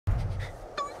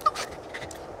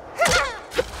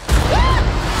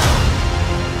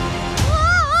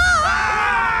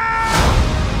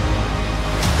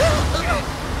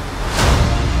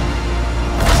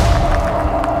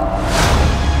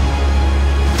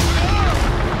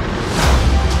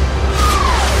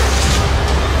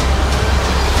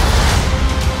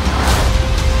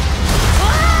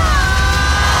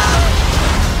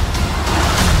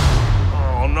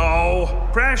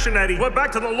Crash and Eddy. We're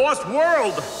back to the lost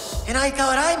world. And I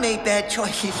thought I made bad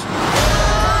choices.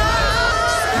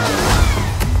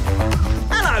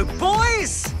 Hello,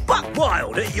 boys! Buck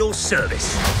Wild at your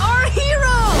service. Our hero!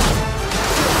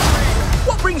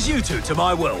 What brings you two to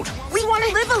my world? We want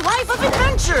to live a life of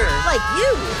adventure, like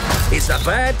you. It's a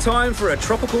bad time for a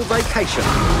tropical vacation.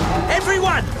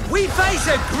 Everyone, we face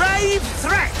a grave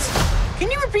threat.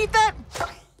 Can you repeat that?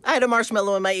 I had a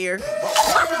marshmallow in my ear.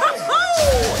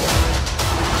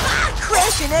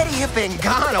 Crash and Eddy have been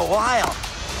gone a while.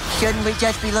 Shouldn't we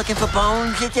just be looking for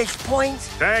bones at this point?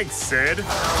 Thanks, Sid.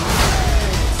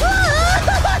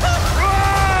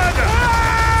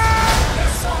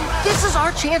 This is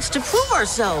our chance to prove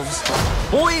ourselves.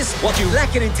 Boys, what you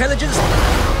lack in intelligence...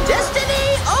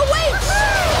 Destiny awaits!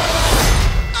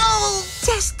 Oh,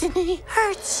 destiny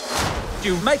hurts.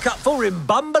 You make up for in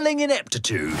bumbling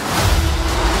ineptitude.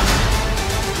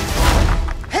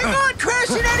 Hang on, Crash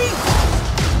and Eddy!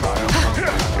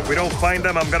 If we don't find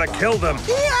them, I'm gonna kill them.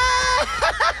 Yeah!